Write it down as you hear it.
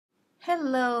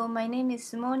Hello, my name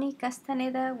is Moni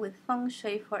Castaneda with Feng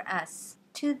Shui for Us.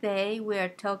 Today we are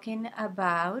talking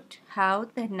about how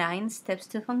the 9 steps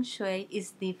to Feng Shui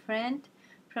is different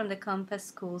from the compass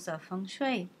schools of Feng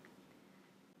Shui.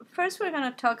 First, we're going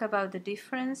to talk about the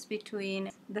difference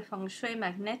between the Feng Shui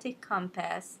magnetic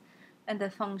compass and the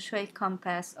Feng Shui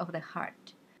compass of the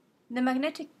heart. The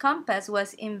magnetic compass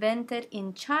was invented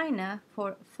in China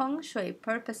for Feng Shui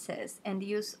purposes and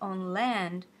used on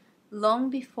land long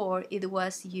before it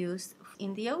was used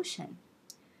in the ocean.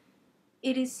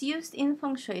 It is used in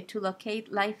Feng Shui to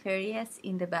locate life areas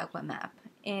in the Bagua map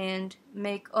and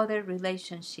make other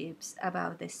relationships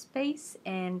about the space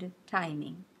and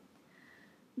timing.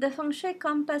 The Feng Shui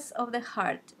compass of the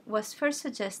heart was first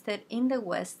suggested in the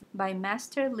West by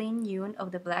Master Lin Yun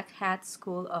of the Black Hat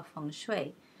School of Feng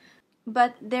Shui,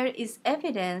 but there is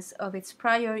evidence of its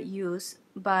prior use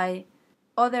by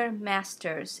other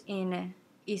masters in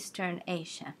Eastern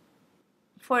Asia.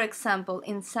 For example,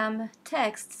 in some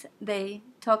texts, they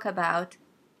talk about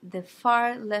the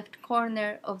far left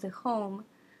corner of the home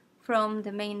from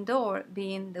the main door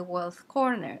being the wealth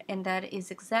corner, and that is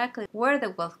exactly where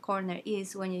the wealth corner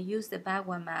is when you use the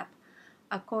Bagua map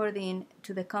according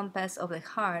to the compass of the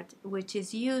heart, which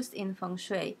is used in Feng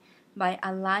Shui by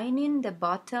aligning the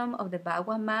bottom of the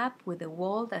Bagua map with the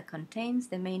wall that contains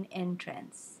the main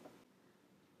entrance.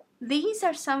 These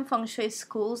are some Feng Shui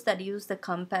schools that use the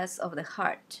compass of the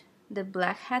heart. The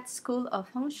Black Hat School of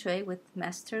Feng Shui with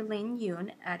Master Lin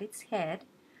Yun at its head,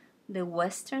 the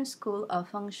Western School of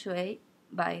Feng Shui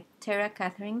by Tara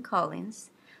Catherine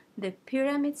Collins, the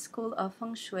Pyramid School of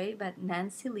Feng Shui by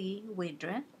Nancy Lee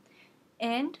Widra,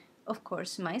 and, of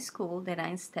course, my school, the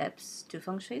 9 Steps to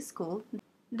Feng Shui School.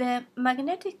 The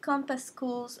magnetic compass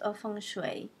schools of Feng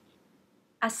Shui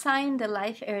assign the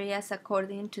life areas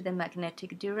according to the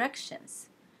magnetic directions.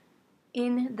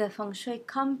 In the Feng Shui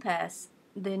compass,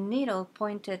 the needle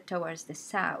pointed towards the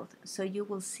south, so you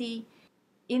will see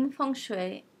in Feng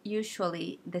Shui,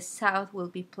 usually the south will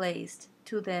be placed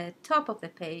to the top of the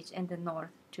page and the north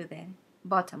to the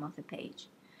bottom of the page.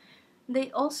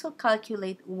 They also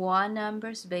calculate Wan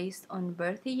numbers based on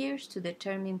birth years to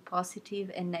determine positive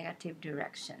and negative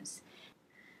directions.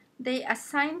 They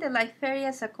assign the life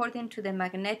areas according to the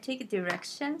magnetic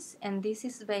directions, and this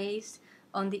is based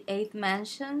on the 8th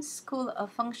mansion school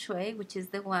of Feng Shui, which is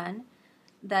the one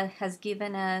that has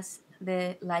given us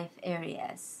the life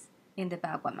areas in the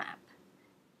Bagua map.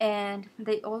 And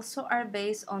they also are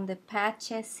based on the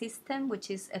Pache system, which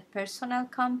is a personal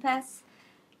compass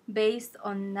based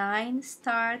on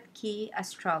 9-star key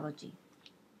astrology.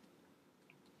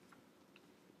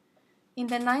 In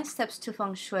the 9 Steps to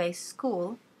Feng Shui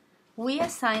school, we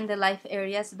assign the life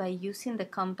areas by using the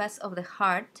compass of the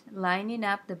heart, lining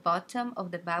up the bottom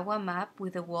of the Bagua map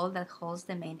with the wall that holds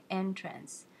the main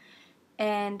entrance.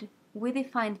 And we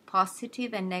define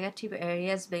positive and negative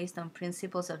areas based on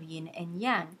principles of yin and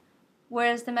yang.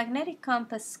 Whereas the magnetic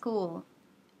compass school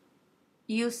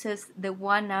uses the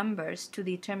Wan numbers to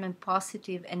determine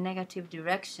positive and negative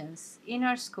directions, in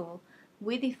our school,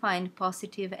 we define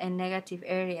positive and negative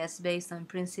areas based on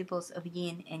principles of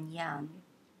yin and yang.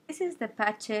 This is the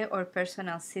Pache or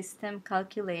personal system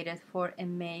calculated for a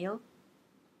male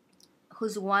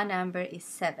whose Wan number is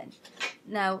 7.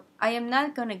 Now, I am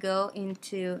not going to go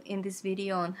into in this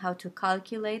video on how to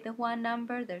calculate the Wan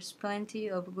number. There's plenty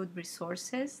of good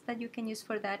resources that you can use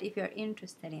for that if you're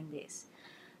interested in this.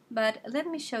 But let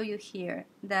me show you here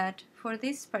that for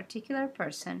this particular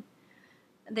person,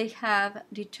 they have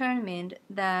determined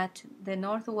that the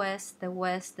northwest, the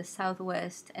west, the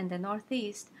southwest, and the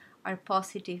northeast are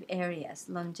positive areas: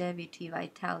 longevity,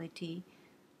 vitality,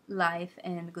 life,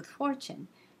 and good fortune.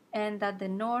 And that the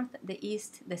north, the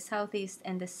east, the southeast,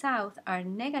 and the south are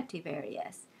negative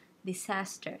areas: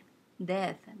 disaster,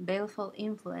 death, baleful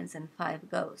influence, and 5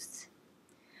 ghosts.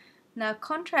 Now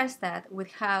contrast that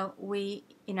with how we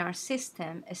in our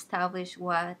system establish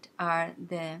what are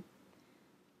the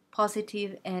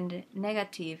positive and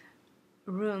negative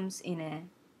rooms in a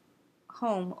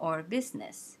home or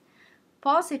business.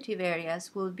 Positive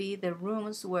areas will be the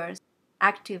rooms where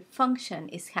active function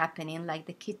is happening, like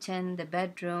the kitchen, the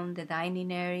bedroom, the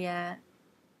dining area,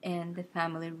 and the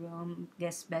family room,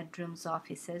 guest bedrooms,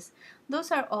 offices. Those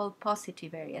are all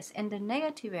positive areas. And the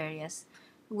negative areas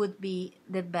would be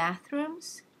the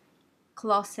bathrooms,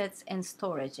 closets, and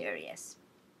storage areas.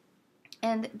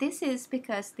 And this is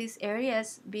because these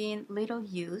areas, being little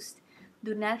used,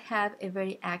 do not have a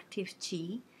very active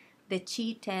qi. The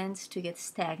qi tends to get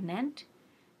stagnant.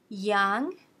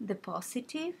 Yang, the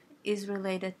positive, is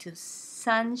related to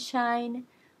sunshine,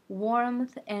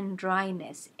 warmth, and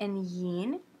dryness. And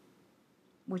yin,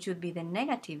 which would be the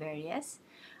negative areas,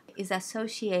 is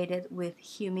associated with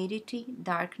humidity,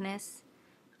 darkness,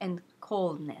 and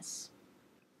coldness.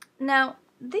 Now,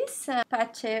 this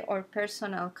Pache or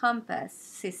personal compass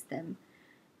system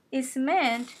is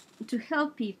meant to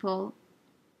help people,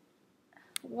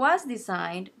 was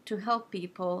designed to help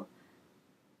people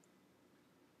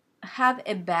have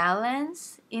a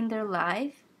balance in their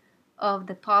life of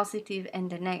the positive and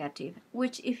the negative,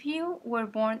 which if you were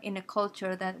born in a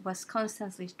culture that was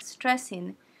constantly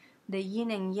stressing the yin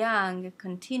and yang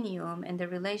continuum and the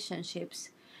relationships,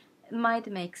 might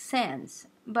make sense.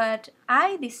 But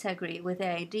I disagree with the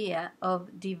idea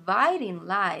of dividing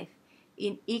life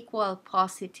in equal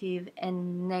positive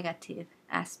and negative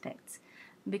aspects,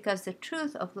 because the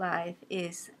truth of life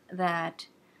is that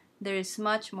there is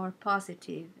much more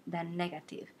positive than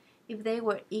negative. If they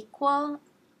were equal,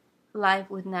 life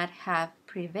would not have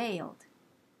prevailed.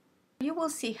 You will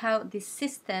see how this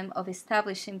system of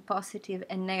establishing positive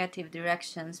and negative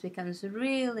directions becomes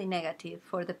really negative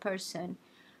for the person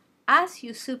as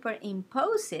you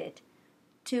superimpose it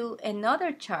to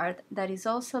another chart that is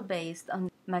also based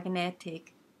on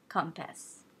magnetic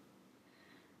compass.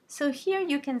 So here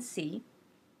you can see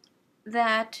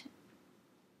that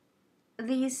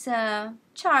this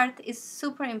chart is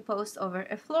superimposed over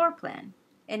a floor plan,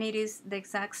 and it is the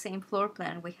exact same floor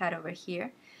plan we had over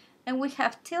here, and we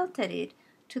have tilted it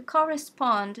to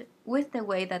correspond with the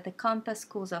way that the compass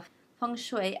schools of Feng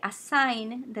Shui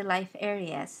assign the life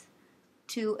areas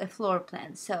to a floor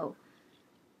plan. So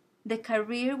the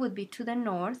career would be to the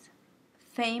north,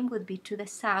 fame would be to the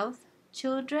south,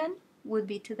 children would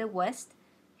be to the west,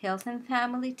 health and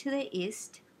family to the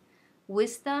east,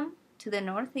 wisdom to the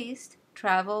northeast,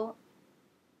 travel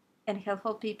and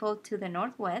helpful people to the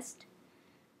northwest,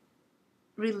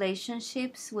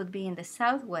 relationships would be in the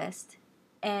southwest,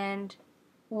 and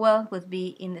wealth would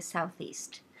be in the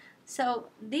southeast. So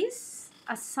this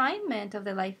assignment of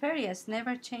the life areas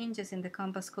never changes in the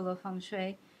compass school of Feng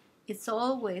Shui. It's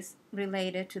always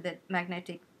related to the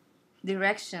magnetic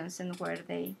directions and where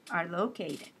they are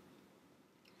located.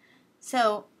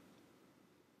 So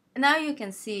now you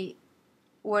can see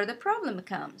where the problem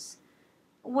comes.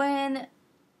 When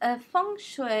a Feng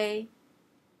Shui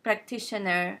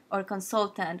practitioner or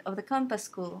consultant of the compass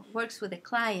school works with a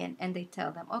client and they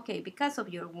tell them, okay, because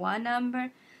of your one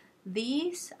number,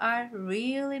 these are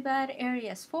really bad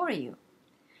areas for you.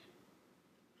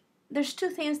 There's two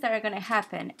things that are going to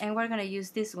happen, and we're going to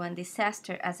use this one,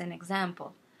 disaster, as an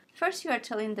example. First, you are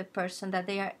telling the person that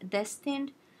they are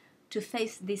destined to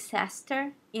face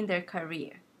disaster in their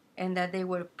career and that they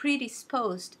were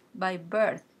predisposed by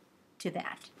birth to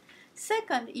that.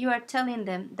 Second, you are telling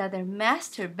them that their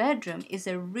master bedroom is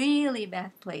a really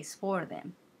bad place for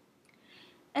them.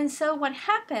 And so what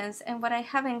happens, and what I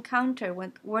have encountered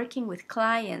when working with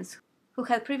clients who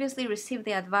had previously received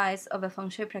the advice of a Feng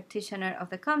Shui practitioner of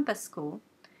the compass school,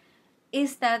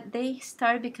 is that they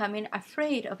start becoming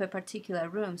afraid of a particular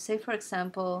room. Say, for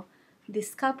example,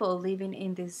 this couple living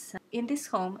in this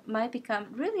home might become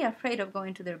really afraid of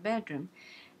going to their bedroom.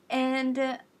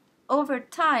 And over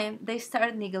time, they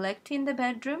start neglecting the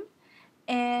bedroom,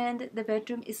 and the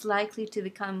bedroom is likely to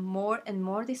become more and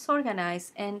more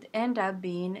disorganized and end up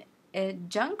being a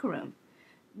junk room.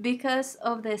 Because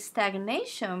of the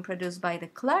stagnation produced by the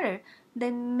clutter,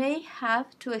 they may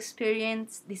have to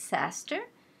experience disaster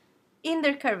in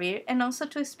their career and also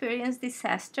to experience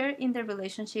disaster in their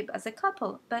relationship as a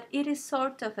couple. But it is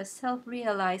sort of a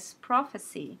self-realized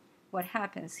prophecy what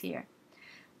happens here.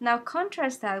 Now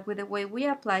contrast that with the way we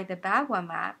apply the Bagua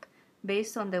map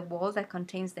based on the wall that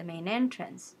contains the main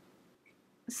entrance.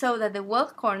 So that the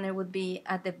wealth corner would be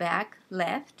at the back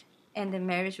left, and the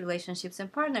marriage, relationships,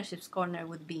 and partnerships corner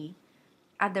would be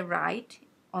at the right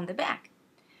on the back.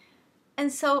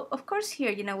 And so, of course,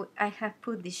 here, I have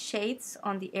put the shades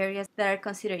on the areas that are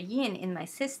considered yin in my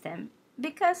system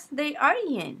because they are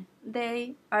yin.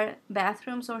 They are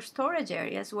bathrooms or storage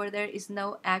areas where there is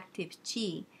no active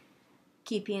qi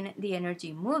keeping the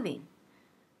energy moving.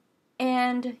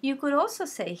 And you could also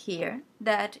say here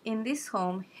that in this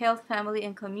home, health, family,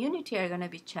 and community are going to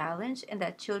be challenged, and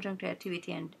that children,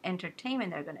 creativity, and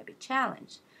entertainment are going to be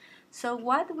challenged. So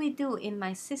what we do in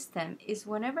my system is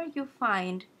whenever you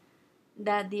find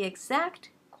that the exact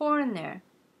corner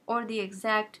or the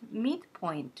exact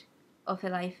midpoint of a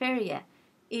life area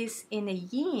is in a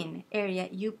yin area,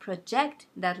 you project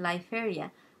that life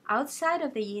area outside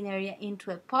of the yin area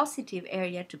into a positive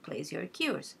area to place your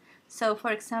cures. So,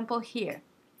 for example, here,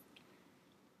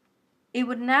 it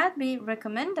would not be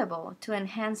recommendable to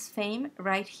enhance fame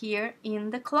right here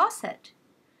in the closet.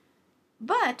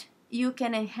 But you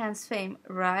can enhance fame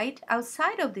right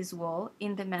outside of this wall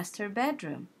in the master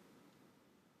bedroom.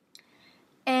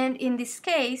 And in this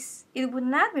case, it would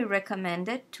not be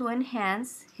recommended to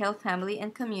enhance health, family,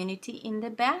 and community in the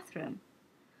bathroom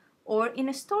or in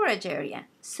a storage area.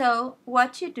 So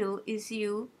what you do is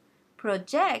you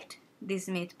project this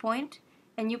midpoint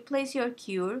and you place your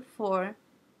cure for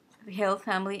health,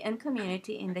 family, and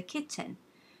community in the kitchen.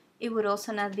 It would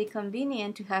also not be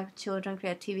convenient to have children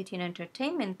creativity and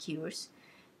entertainment cures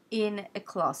in a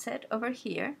closet over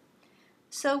here.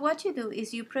 So what you do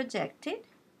is you project it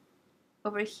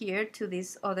over here to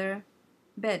this other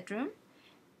bedroom,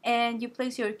 and you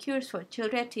place your cures for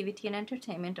child creativity and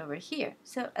entertainment over here.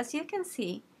 So as you can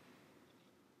see,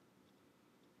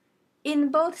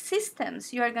 in both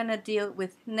systems you are going to deal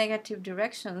with negative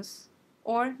directions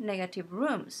or negative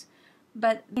rooms.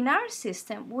 But in our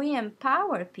system, we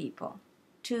empower people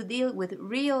to deal with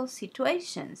real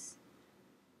situations.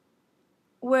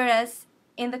 Whereas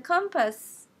in the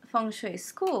Compass Feng Shui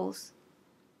schools,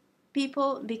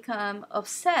 people become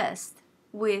obsessed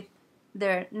with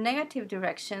their negative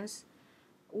directions,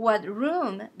 what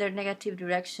room their negative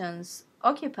directions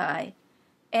occupy,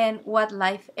 and what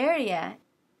life area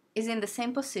is in the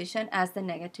same position as the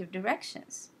negative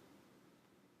directions.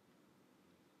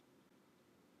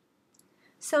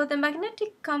 So the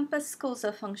magnetic compass schools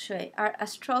of Feng Shui are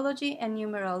astrology and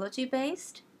numerology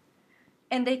based,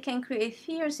 and they can create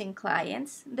fears in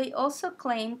clients. They also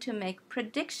claim to make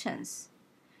predictions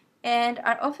and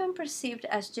are often perceived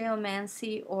as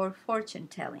geomancy or fortune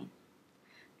telling.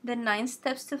 The 9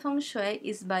 steps to Feng Shui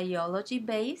is biology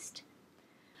based.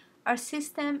 Our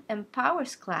system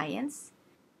empowers clients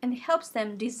and helps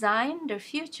them design their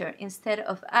future instead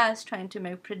of us trying to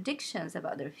make predictions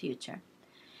about their future.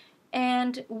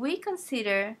 And we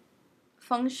consider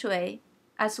Feng Shui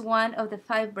as one of the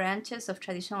 5 branches of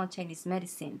traditional Chinese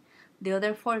medicine, the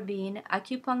other 4 being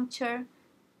acupuncture,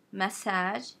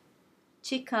 massage,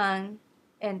 qigong,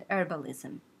 and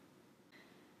herbalism.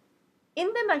 In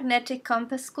the magnetic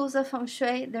compass schools of Feng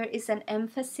Shui, there is an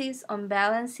emphasis on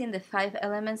balancing the 5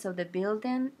 elements of the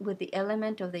building with the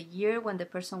element of the year when the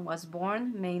person was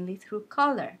born, mainly through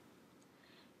color.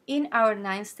 In our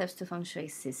 9 steps to Feng Shui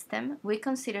system, we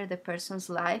consider the person's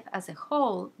life as a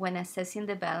whole when assessing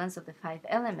the balance of the 5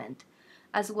 elements,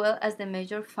 as well as the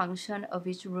major function of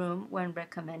each room when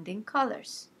recommending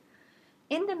colors.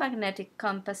 In the magnetic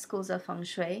compass schools of Feng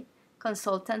Shui,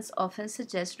 consultants often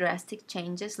suggest drastic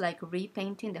changes like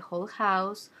repainting the whole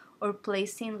house or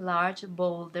placing large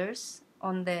boulders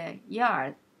on the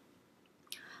yard.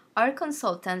 Our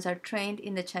consultants are trained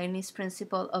in the Chinese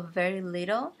principle of very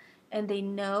little, and they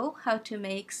know how to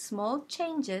make small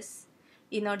changes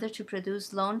in order to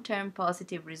produce long-term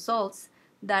positive results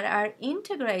that are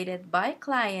integrated by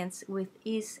clients with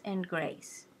ease and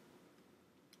grace.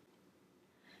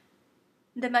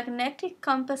 The magnetic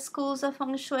compass schools of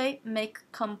Feng Shui make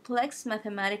complex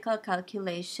mathematical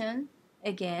calculation,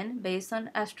 again based on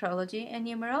astrology and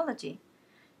numerology,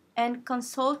 and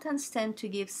consultants tend to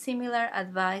give similar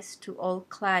advice to all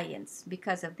clients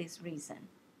because of this reason.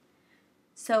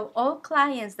 So all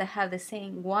clients that have the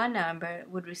same 1 number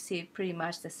would receive pretty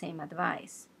much the same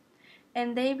advice.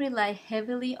 And they rely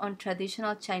heavily on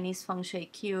traditional Chinese Feng Shui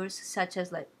cures such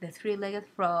as like the 3-legged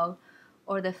frog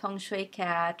or the Feng Shui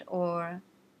cat or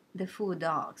the Fu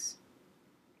dogs.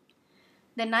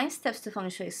 The 9 steps to Feng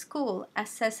Shui school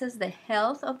assesses the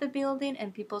health of the building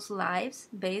and people's lives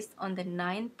based on the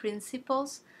 9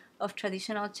 principles of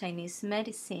traditional Chinese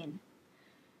medicine.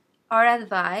 Our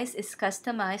advice is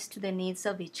customized to the needs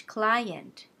of each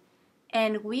client,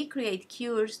 and we create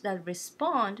cures that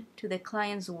respond to the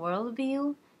client's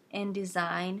worldview and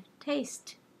design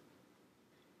taste.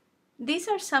 These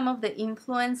are some of the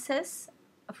influences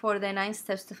for the 9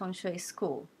 steps to Feng Shui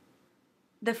school.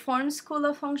 The Form School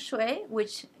of Feng Shui,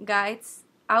 which guides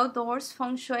outdoors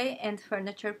Feng Shui and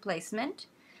furniture placement.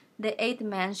 The 8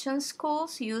 Mansion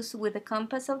schools used with the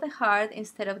compass of the heart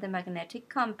instead of the magnetic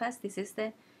compass. This is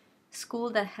the school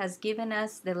that has given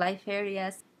us the life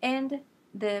areas and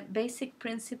the basic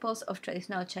principles of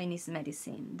traditional Chinese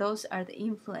medicine. Those are the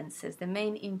influences, the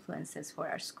main influences for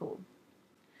our school.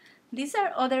 These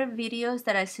are other videos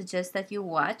that I suggest that you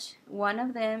watch. One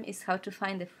of them is how to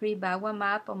find the free Bagua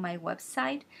map on my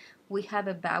website. We have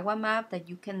a Bagua map that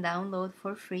you can download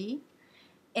for free.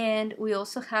 And we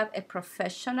also have a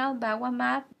professional Bagua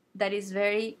map that is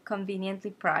very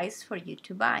conveniently priced for you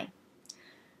to buy.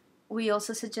 We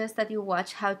also suggest that you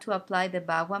watch how to apply the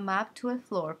Bagua map to a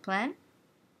floor plan.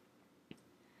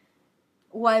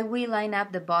 While we line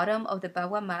up the bottom of the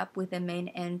Bagua map with the main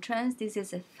entrance, this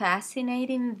is a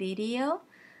fascinating video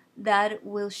that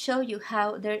will show you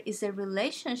how there is a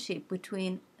relationship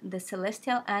between the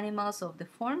celestial animals of the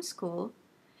form school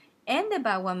and the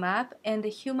Bagua map and the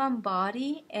human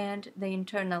body and the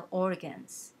internal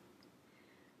organs.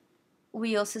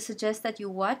 We also suggest that you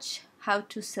watch how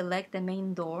to select the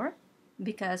main door,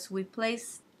 because we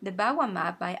place the Bagua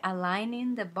map by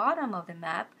aligning the bottom of the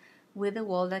map with the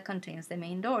wall that contains the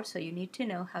main door. So you need to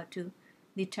know how to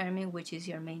determine which is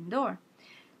your main door.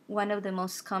 One of the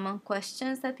most common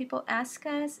questions that people ask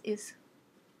us is,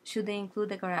 should they include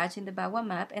the garage in the Bagua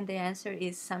map? And the answer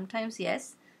is sometimes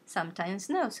yes, sometimes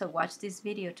no. So watch this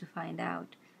video to find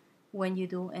out when you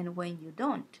do and when you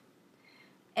don't.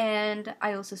 And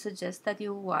I also suggest that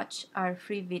you watch our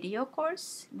free video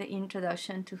course. The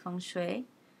Introduction to Feng Shui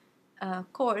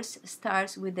course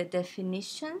starts with the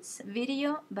definitions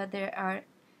video, but there are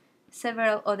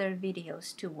several other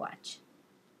videos to watch.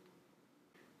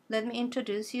 Let me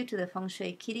introduce you to the Feng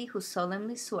Shui kitty who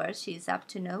solemnly swears she is up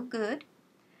to no good.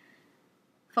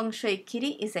 Feng Shui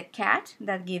kitty is a cat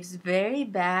that gives very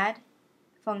bad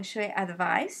Feng Shui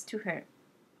advice to her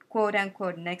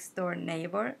quote-unquote next door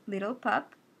neighbor little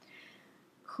pup,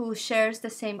 who shares the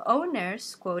same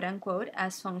owners, quote-unquote,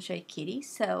 as Feng Shui kitty.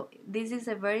 So this is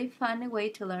a very fun way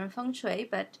to learn Feng Shui,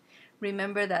 but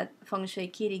remember that Feng Shui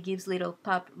kitty gives little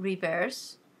pup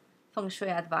reverse Feng Shui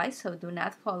advice, so do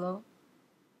not follow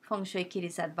Feng Shui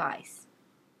kitty's advice.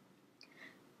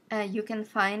 You can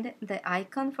find the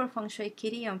icon for Feng Shui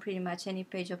kitty on pretty much any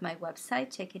page of my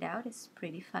website. Check it out, it's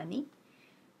pretty funny.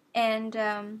 And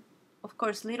of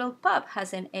course, little pup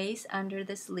has an ace under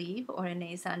the sleeve or an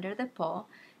ace under the paw,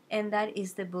 and that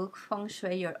is the book Feng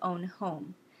Shui Your Own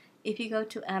Home. If you go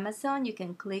to Amazon, you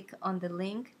can click on the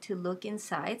link to look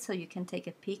inside so you can take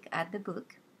a peek at the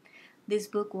book. This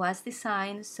book was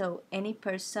designed so any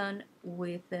person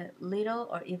with little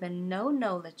or even no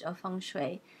knowledge of Feng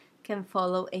Shui can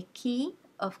follow a key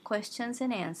of questions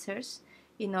and answers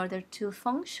in order to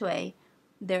Feng Shui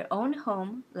their own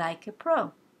home like a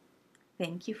pro.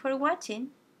 Thank you for watching.